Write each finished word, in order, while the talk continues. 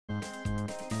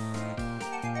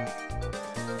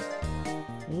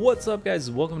What's up,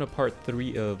 guys? Welcome to part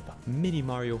 3 of Mini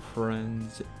Mario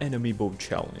Friends and Amiibo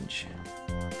Challenge.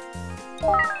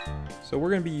 So we're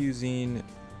going to be using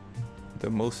the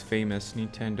most famous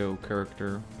Nintendo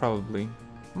character, probably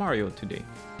Mario, today.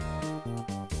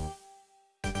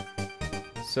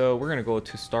 So we're going to go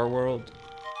to Star World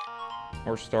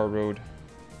or Star Road.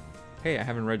 Hey, I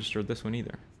haven't registered this one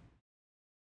either.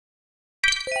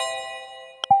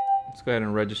 Let's go ahead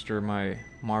and register my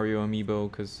Mario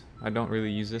Amiibo because I don't really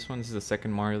use this one. This is the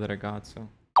second Mario that I got, so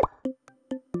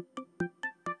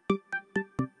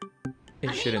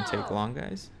it shouldn't take long,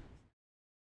 guys.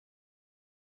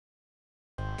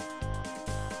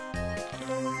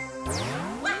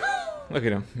 Look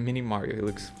at him, Mini Mario. He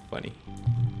looks funny.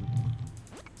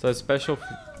 So a special,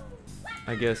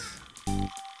 I guess,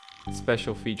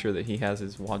 special feature that he has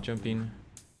is wall jumping,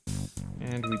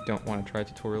 and we don't want to try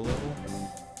tutorial level.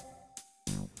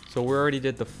 So we already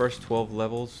did the first 12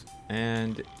 levels,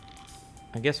 and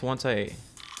I guess once I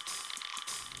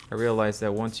realized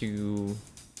that once you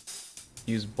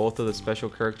use both of the special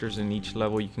characters in each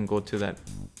level, you can go to that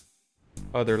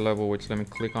other level, which let me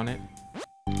click on it.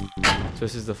 So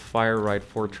this is the Fire Ride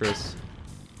Fortress,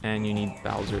 and you need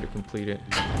Bowser to complete it.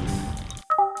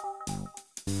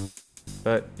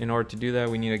 But in order to do that,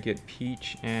 we need to get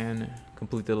Peach and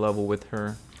complete the level with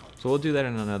her. So we'll do that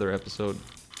in another episode.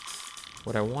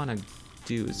 What I want to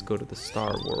do is go to the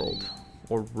Star World,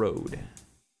 or Road.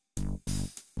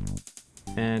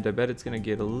 And I bet it's going to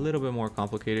get a little bit more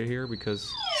complicated here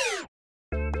because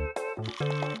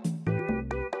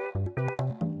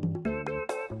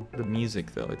the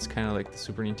music, though, it's kind of like the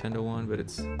Super Nintendo one, but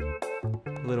it's a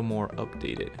little more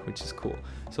updated, which is cool.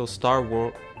 So Star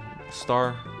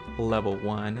Level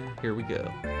 1, here we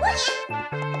go.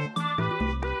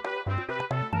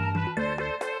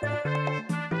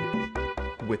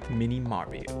 With Mini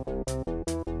Mario.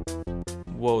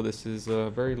 Whoa, this is a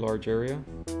very large area.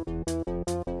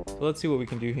 So let's see what we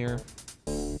can do here.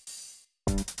 If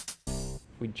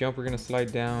we jump, we're gonna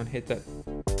slide down, hit that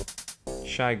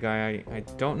shy guy. I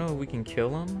don't know if we can kill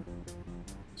him,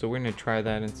 so we're gonna try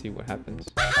that and see what happens.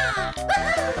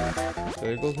 So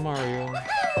there goes Mario.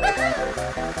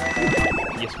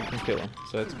 Yes, we can kill him,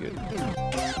 so that's good.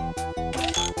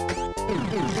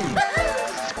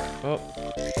 Oh.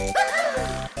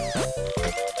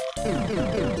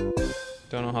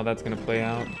 Don't know how that's gonna play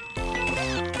out.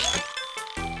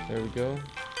 There we go.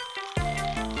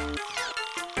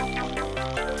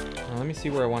 Now let me see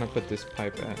where I want to put this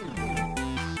pipe at.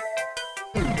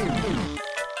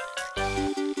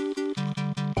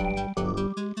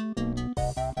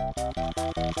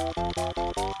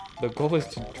 The goal is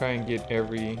to try and get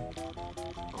every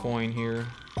coin here.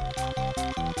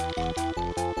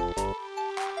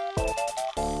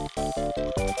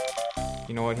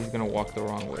 You know what? He's gonna walk the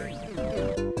wrong way.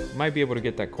 Might be able to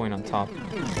get that coin on top.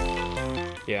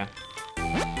 Yeah.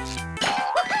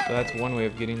 So that's one way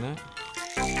of getting that.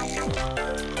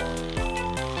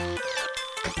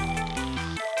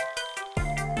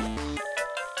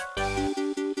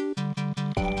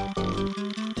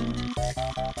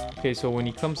 Okay, so when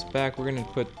he comes back, we're gonna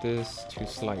put this to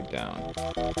slide down.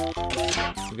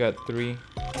 We got 3.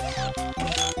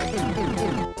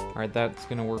 Alright, that's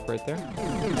gonna work right there.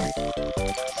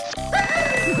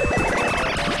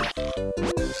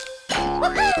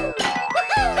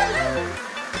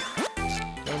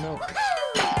 Oh no.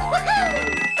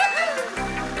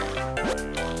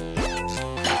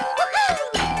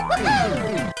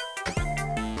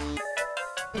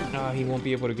 Ah, he won't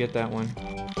be able to get that one.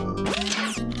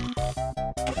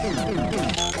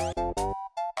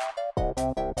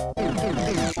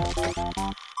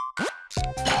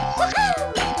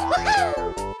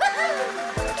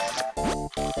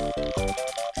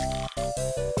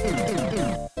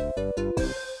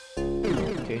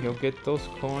 Okay, he'll get those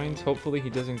coins. Hopefully he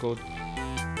doesn't go...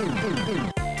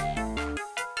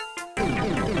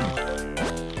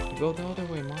 Go the other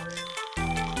way, Mario.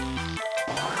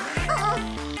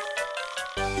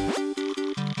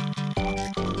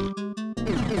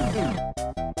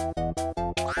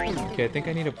 Okay, I think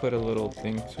I need to put a little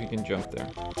thing so he can jump there.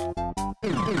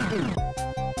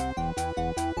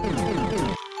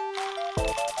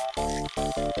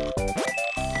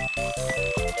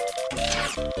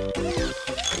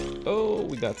 Oh,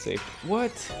 we got saved.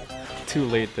 What? Too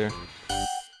late there.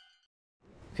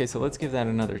 Okay, so let's give that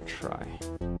another try.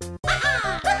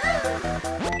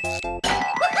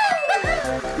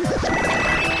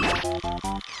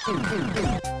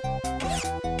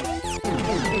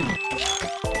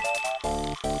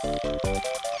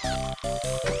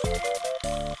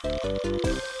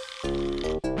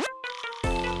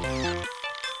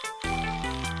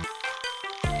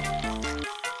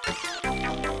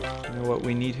 but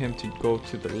we need him to go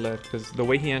to the left because the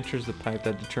way he enters the pipe,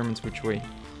 that determines which way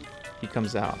he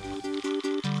comes out.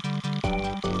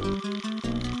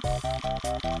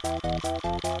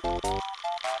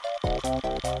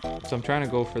 So I'm trying to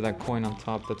go for that coin on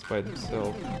top that's by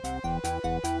itself.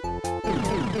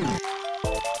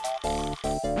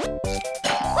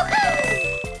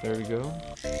 There we go.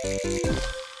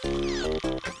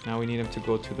 Now we need him to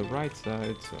go to the right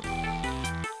side, so...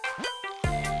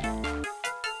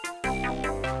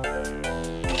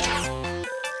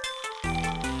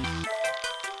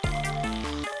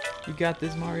 You got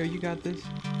this, Mario, you got this.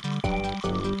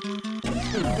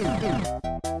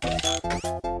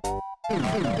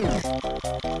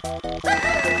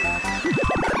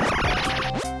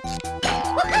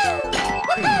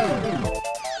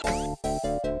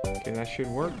 Okay, that should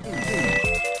work.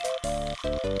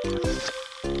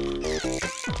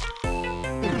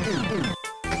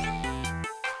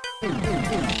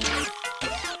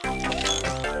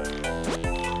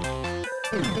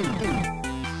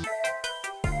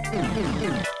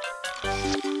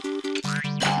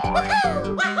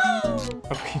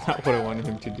 Okay, not what I wanted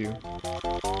him to do.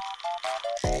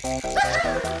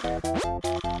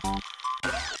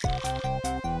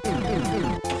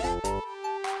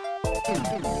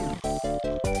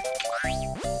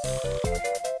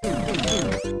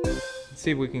 Let's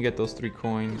see if we can get those 3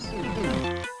 coins.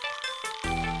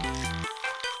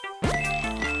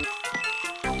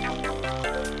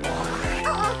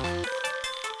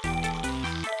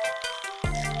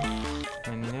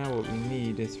 And now what we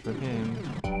need is for him.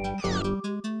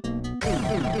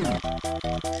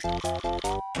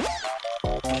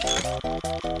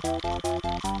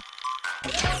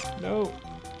 No.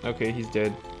 Okay, he's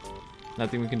dead.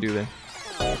 Nothing we can do there.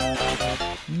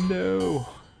 No.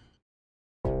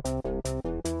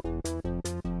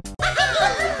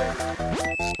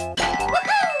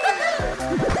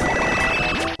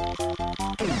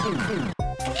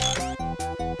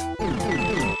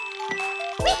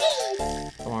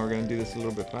 Come on, we're gonna do this a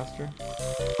little bit faster.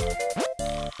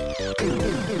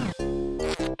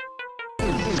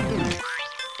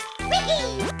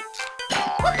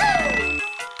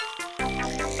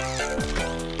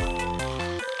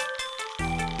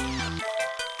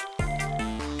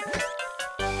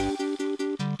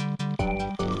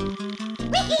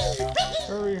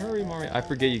 Hurry, hurry, Mario. I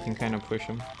forget you can kind of push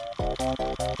him.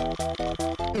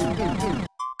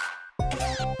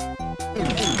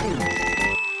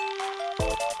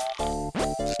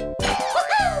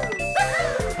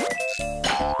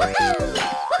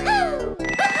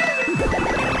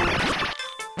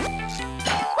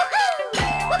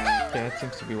 Okay, that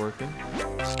seems to be working.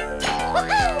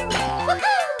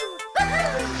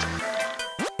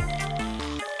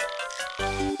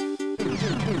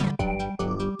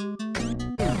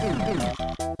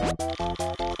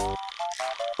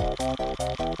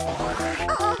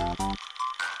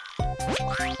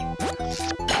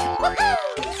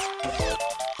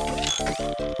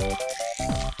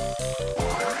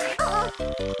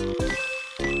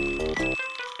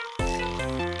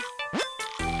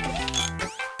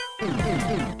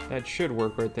 That should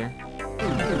work right there.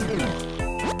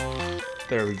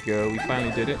 There we go, we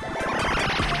finally did it.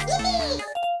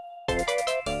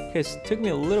 Okay, it took me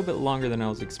a little bit longer than I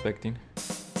was expecting.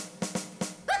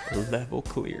 Level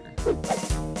clear.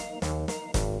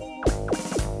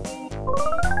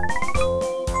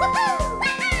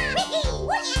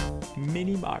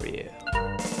 Mini Mario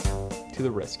to the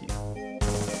rescue.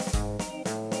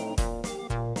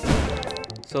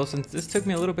 So since this took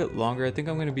me a little bit longer, I think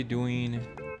I'm going to be doing...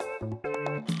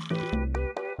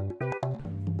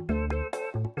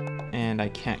 And I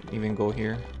can't even go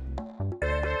here.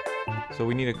 So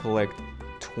we need to collect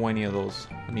 20 of those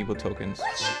Amiibo tokens.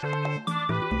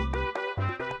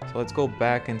 So let's go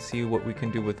back and see what we can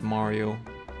do with Mario.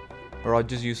 Or I'll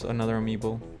just use another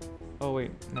Amiibo. Oh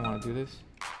wait, I don't want to do this.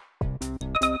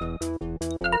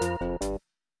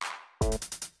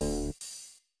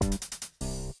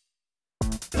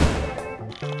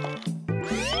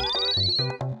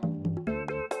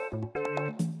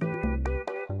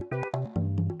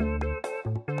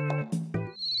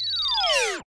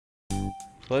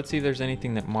 So let's see if there's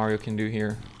anything that Mario can do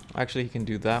here. Actually, he can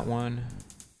do that one.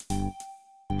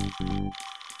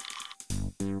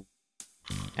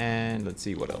 And let's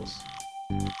see what else.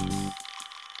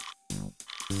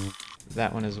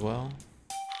 That one as well.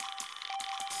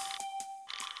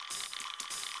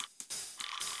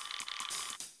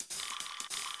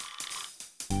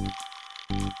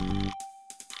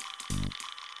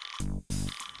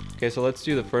 Okay, so let's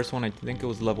do the first one. I think it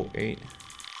was level 8.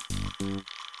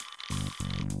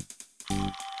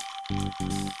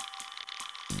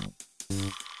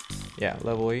 Yeah,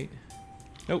 level 8.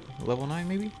 Nope, level 9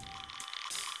 maybe?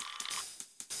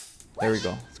 There we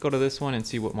go. Let's go to this one and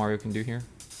see what Mario can do here.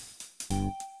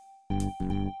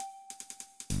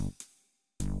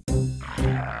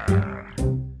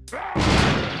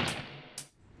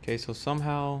 Okay, so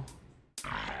somehow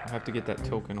I have to get that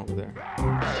token over there.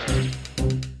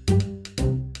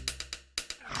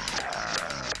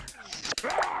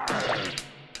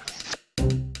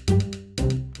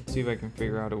 Let's see if I can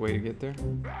figure out a way to get there.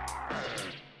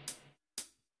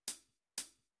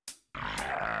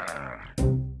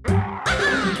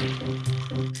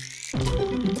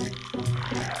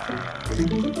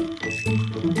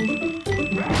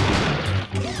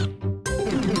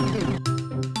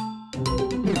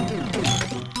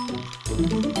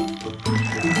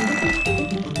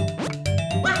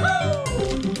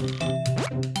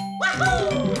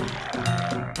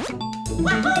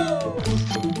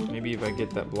 Maybe if I get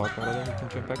that block out of there, I can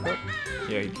jump back up?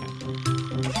 Yeah, you can.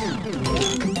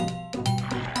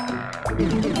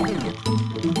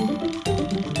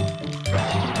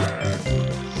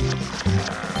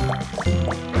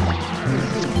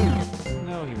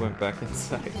 No, he went back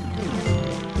inside.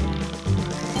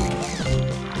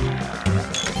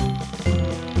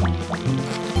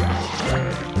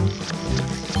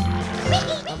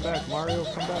 Come back, Mario,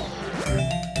 come back.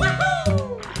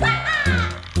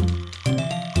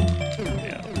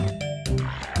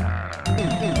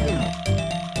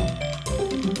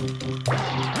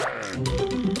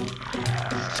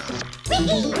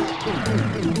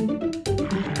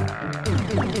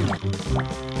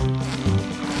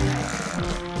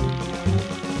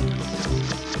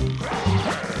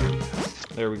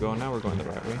 There we go, now we're going the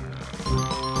right way.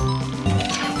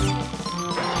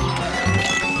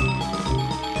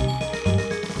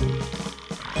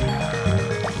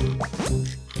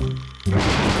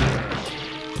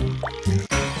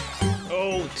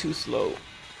 Oh, too slow.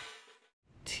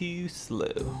 Too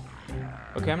slow.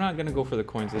 Okay, I'm not gonna go for the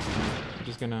coins this time. I'm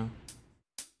just gonna...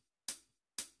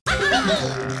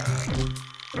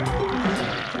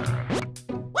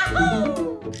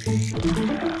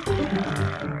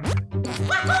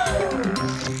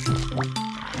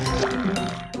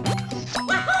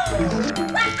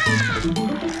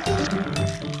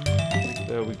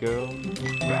 There we go.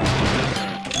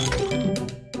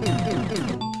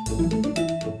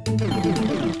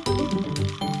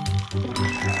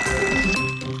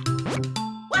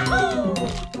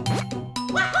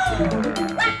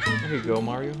 Here you go,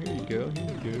 Mario. Here you go. Here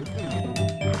you go.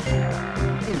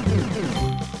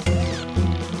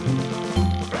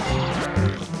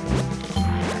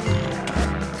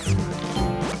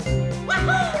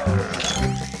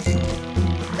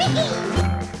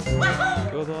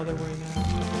 Go the other way now.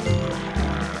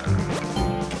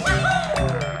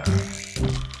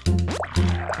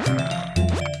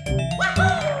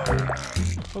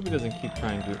 Hope he doesn't keep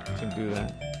trying to do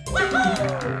that.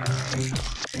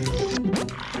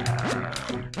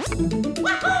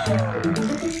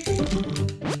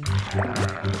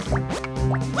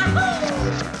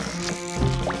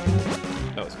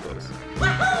 That was close.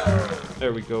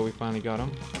 There we go, we finally got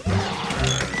him.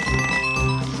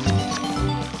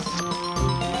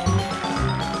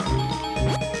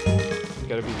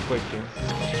 Gotta be quick here.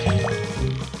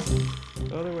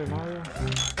 The other way, Mario.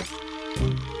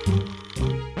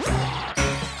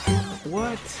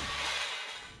 What?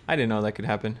 I didn't know that could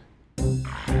happen.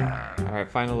 Alright,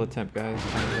 final attempt, guys.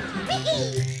 Final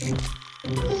attempt.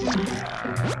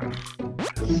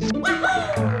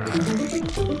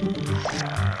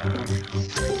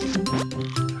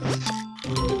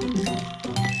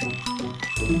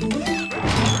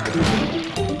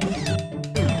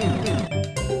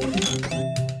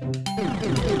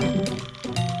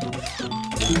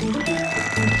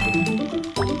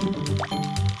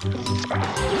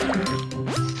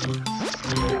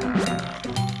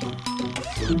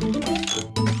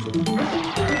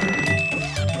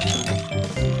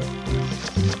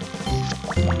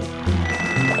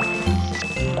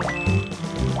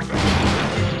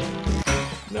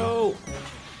 No!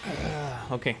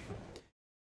 Okay.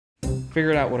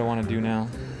 Figured out what I want to do now.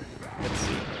 Let's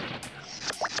see.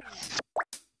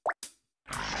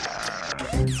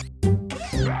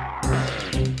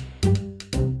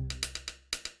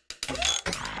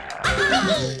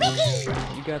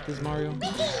 You got this, Mario.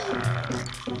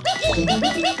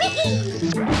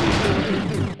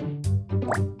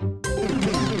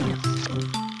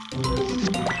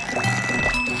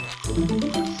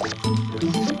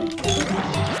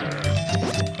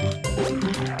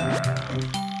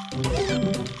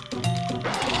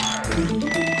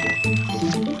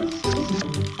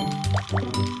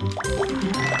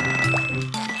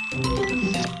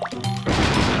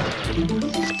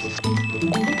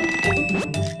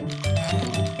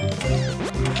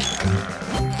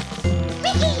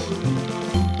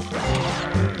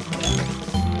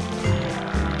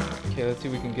 let's see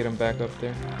if we can get him back up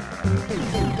there.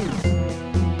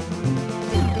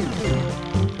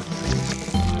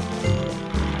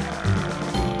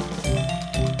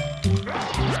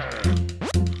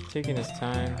 Taking his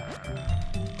time.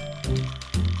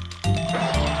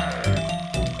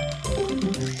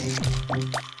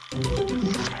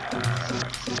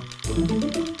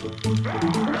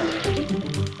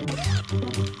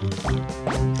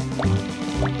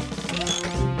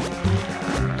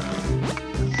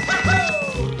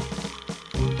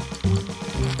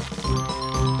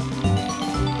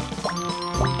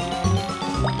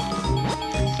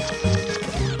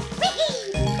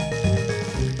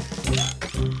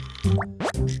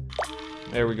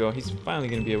 There we go. He's finally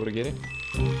gonna be able to get it.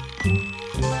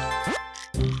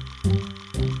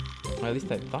 Or at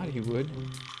least I thought he would.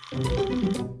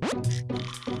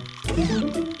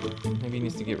 Maybe he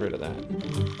needs to get rid of that.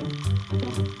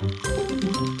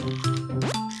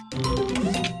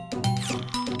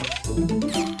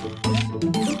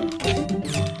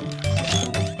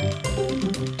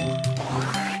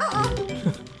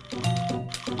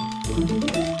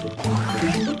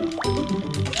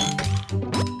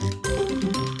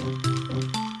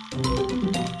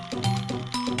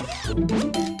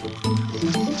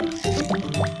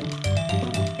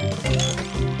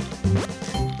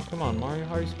 Come on, Mario,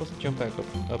 how are you supposed to jump back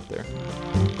up there?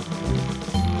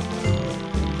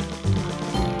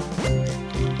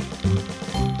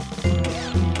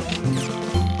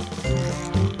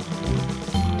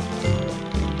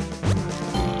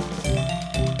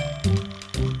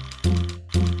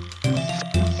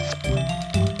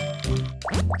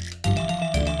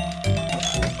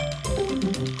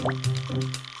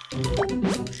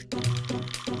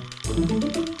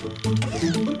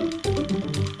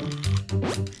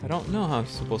 I don't know how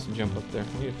he's supposed to jump up there.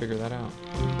 I need to figure that out.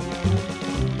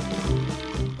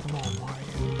 Come on, Mario.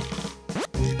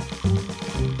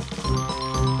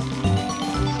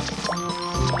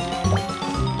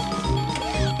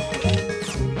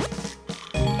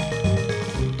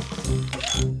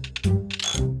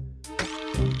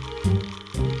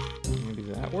 Maybe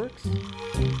that works?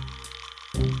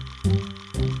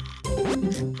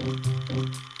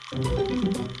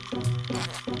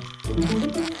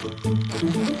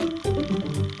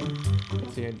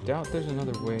 Let's see, I doubt there's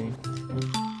another way.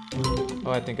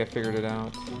 Oh, I think I figured it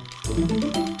out.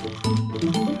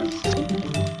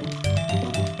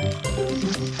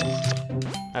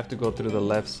 I have to go through the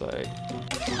left side.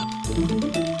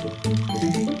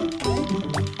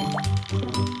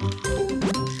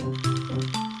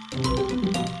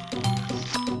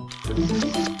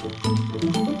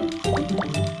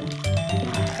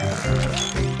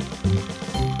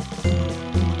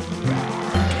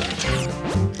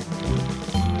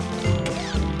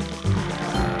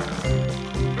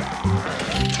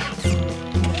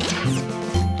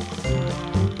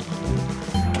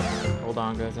 Hold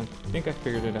on, guys, I think I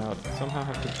figured it out. Somehow I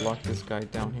have to block this guy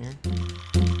down here.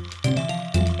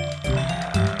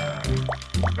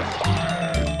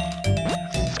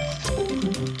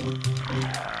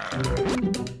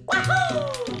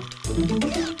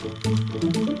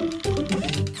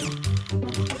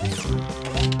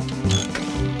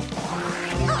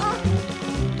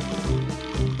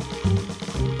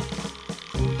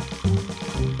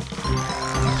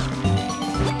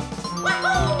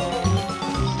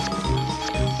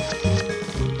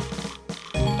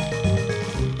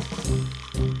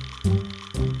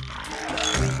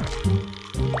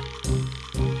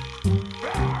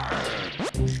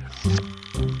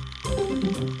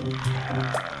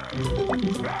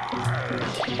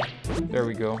 There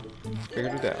we go.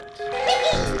 Figured it out.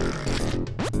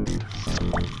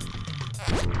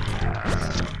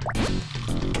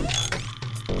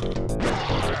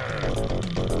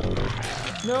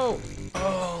 No!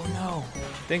 Oh no! I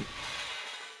think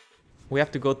we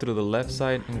have to go through the left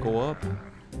side and go up,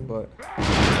 but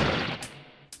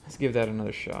let's give that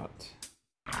another shot.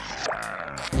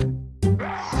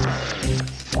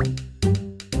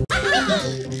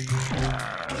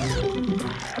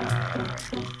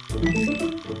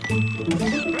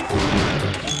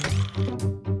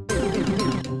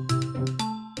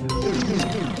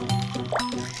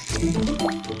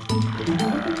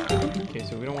 Okay,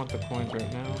 so we don't want the coins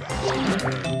right now.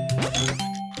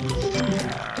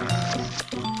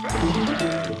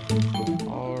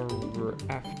 All we're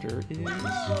after is...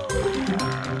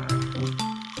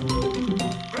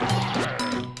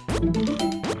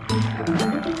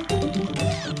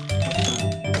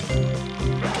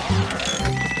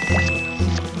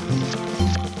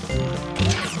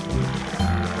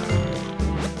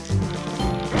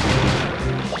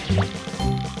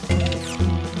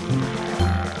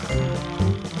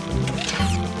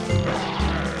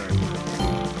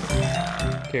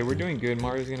 Okay, we're doing good.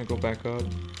 Mario's gonna go back up.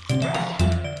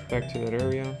 Back to that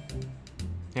area.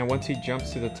 And once he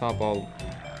jumps to the top, I'll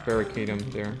barricade him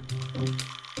there.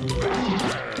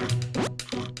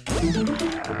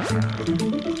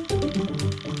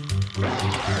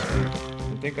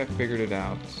 I think I figured it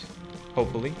out.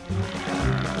 Hopefully.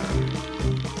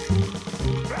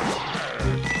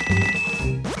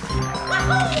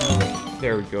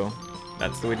 There we go.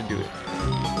 That's the way to do it.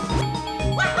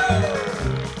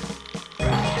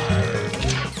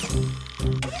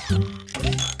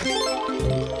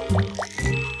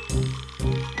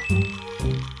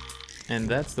 And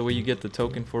that's the way you get the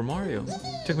token for Mario.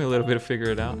 Took me a little bit to figure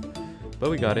it out, but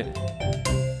we got it.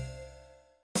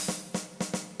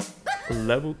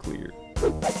 Level clear.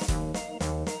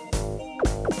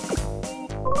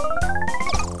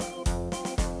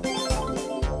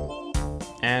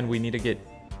 And we need to get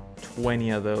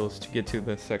 20 of those to get to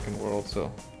the second world, so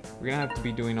we're gonna have to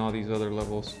be doing all these other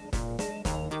levels.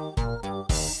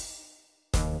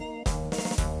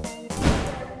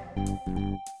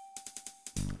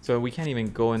 So we can't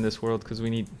even go in this world because we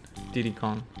need Diddy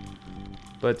Kong.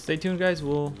 But stay tuned, guys,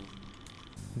 we'll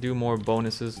do more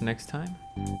bonuses next time.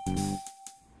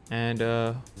 And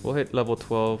we'll hit level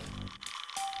 12.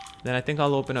 Then I think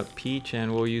I'll open up Peach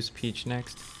and we'll use Peach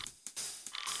next.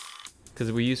 Because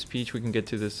if we use Peach, we can get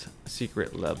to this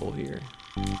secret level here.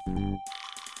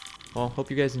 Well, hope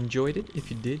you guys enjoyed it. If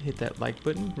you did, hit that like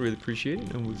button. Really appreciate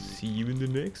it. And we'll see you in the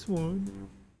next one.